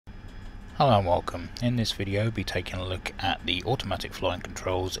Hello and welcome. In this video we'll be taking a look at the automatic flying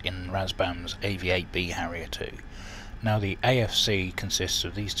controls in RAZBAM's AV-8B Harrier 2. Now the AFC consists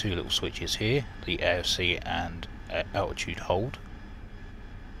of these two little switches here, the AFC and altitude hold.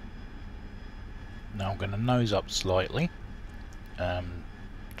 Now I'm going to nose up slightly to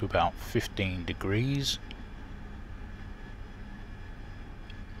about 15 degrees.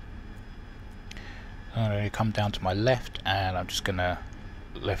 I'm going to come down to my left and I'm just going to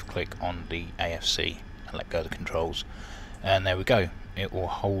left click on the AFC and let go of the controls, and there we go. It will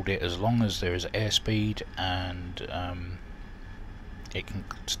hold it as long as there is airspeed and it can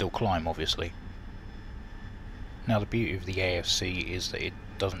still climb, obviously. Now the beauty of the AFC is that it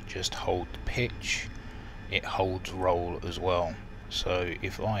doesn't just hold the pitch, it holds roll as well. So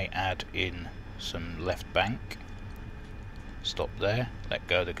if I add in some left bank, stop there, let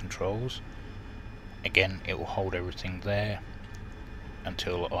go of the controls, again it will hold everything there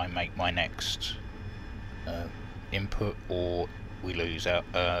until I make my next input, or we lose our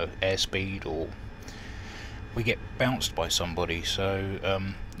airspeed, or we get bounced by somebody. So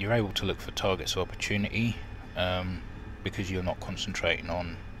you're able to look for targets of opportunity because you're not concentrating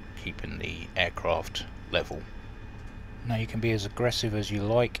on keeping the aircraft level. Now you can be as aggressive as you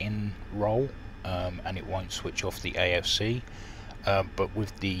like in roll and it won't switch off the AFC, but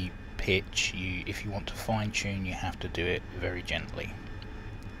with the pitch, if you want to fine tune, you have to do it very gently.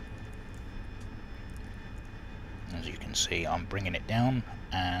 As you can see, I'm bringing it down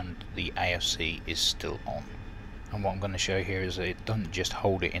and the AFC is still on. And what I'm going to show here is that it doesn't just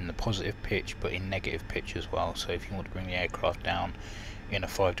hold it in the positive pitch but in negative pitch as well. So if you want to bring the aircraft down in a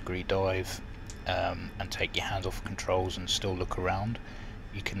 5-degree dive and take your hands off controls and still look around,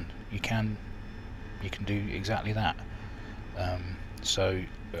 you can do exactly that. So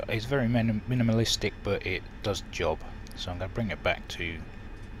it's very minimalistic, but it does the job. So I'm going to bring it back to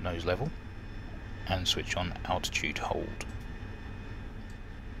nose level and switch on altitude hold.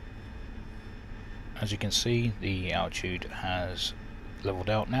 As you can see, the altitude has leveled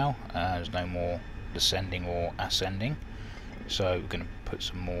out now, there's no more descending or ascending. So we're going to put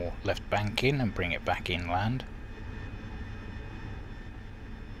some more left bank in and bring it back inland.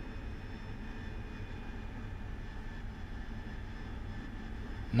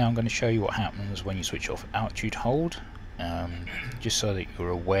 Now I'm going to show you what happens when you switch off altitude hold, just so that you're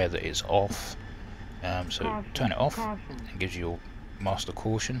aware that it's off. So turn it off, and gives you your master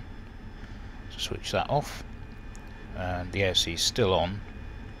caution. So switch that off, and the AFC is still on,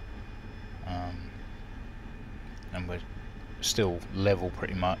 and we're still level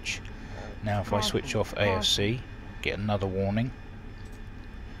pretty much. Now if I switch off AFC, get another warning,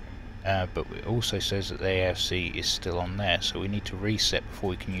 but it also says that the AFC is still on there, so we need to reset before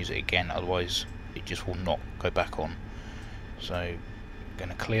we can use it again, otherwise it just will not go back on. So I'm going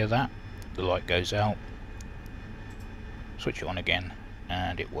to clear that. The light goes out, switch it on again,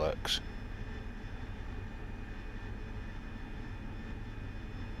 and it works.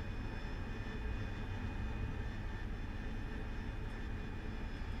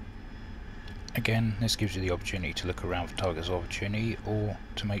 Again, this gives you the opportunity to look around for targets of opportunity, or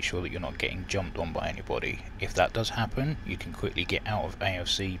to make sure that you're not getting jumped on by anybody. If that does happen, you can quickly get out of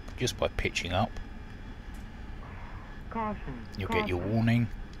AFC just by pitching up. You'll get your warning,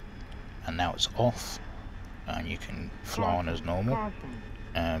 and now it's off, and you can fly on as normal.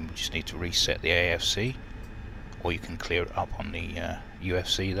 We just need to reset the AFC, or you can clear it up on the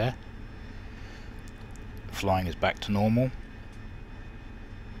UFC there. Flying is back to normal,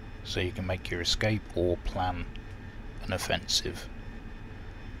 so you can make your escape or plan an offensive.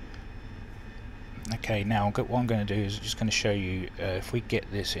 Okay, now what I'm going to do is just going to show you if we get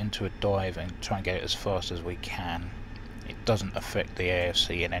this into a dive and try and get it as fast as we can, it doesn't affect the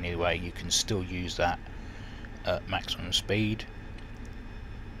AFC in any way. You can still use that at maximum speed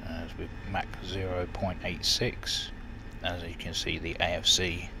with Mach 0.86. As you can see, the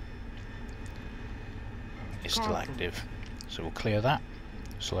AFC is still active. So we'll clear that,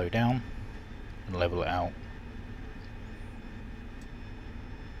 slow down and level it out.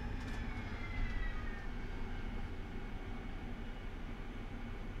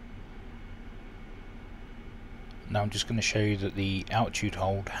 Now I'm just going to show you that the altitude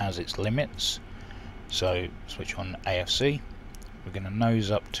hold has its limits. So switch on AFC, we're going to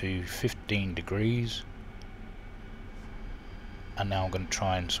nose up to 15 degrees, and now I'm going to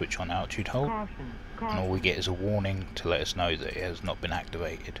try and switch on altitude hold, and all we get is a warning to let us know that it has not been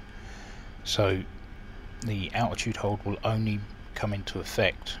activated. So the altitude hold will only come into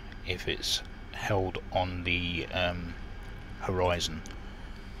effect if it's held on the horizon.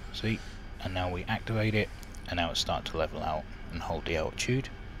 See, and now we activate it, and now it's starting to level out and hold the altitude.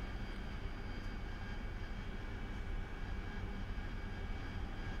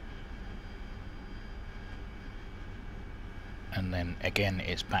 and then again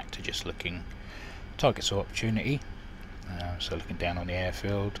it's back to just looking targets of opportunity. So looking down on the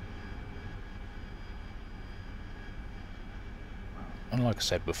airfield, and like I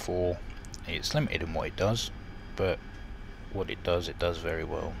said before, it's limited in what it does, but what it does very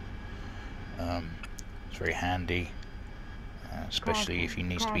well. It's very handy, especially if you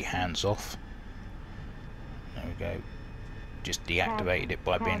need to be hands off. There we go. Just deactivated it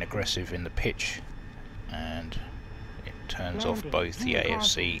by being aggressive in the pitch, and it turns off both the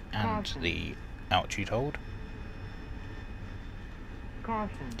AFC and the altitude hold.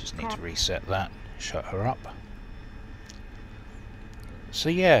 Just need to reset that, shut her up. So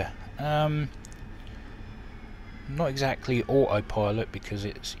yeah, not exactly autopilot, because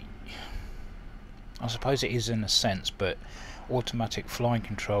it's, I suppose it is in a sense, but automatic flying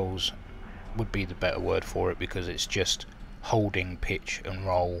controls would be the better word for it, because it's just holding pitch and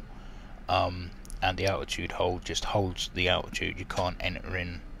roll, and the altitude hold just holds the altitude. You can't enter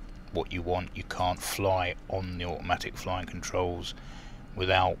in what you want, you can't fly on the automatic flying controls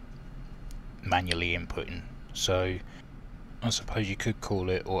without manually inputting. So I suppose you could call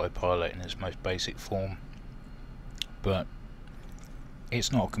it autopilot in its most basic form, but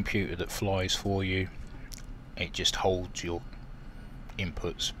it's not a computer that flies for you, it just holds your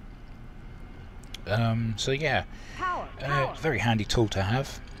inputs. So yeah, it's a very handy tool to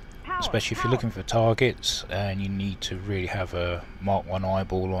have, especially if you're looking for targets and you need to really have a Mark 1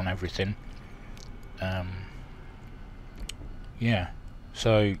 eyeball on everything. Yeah,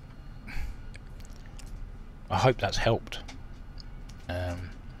 so I hope that's helped.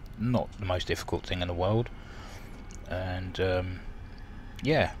 Not the most difficult thing in the world, and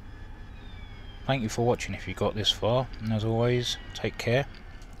yeah, thank you for watching if you got this far, and as always, take care,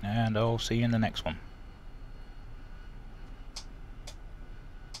 and I'll see you in the next one.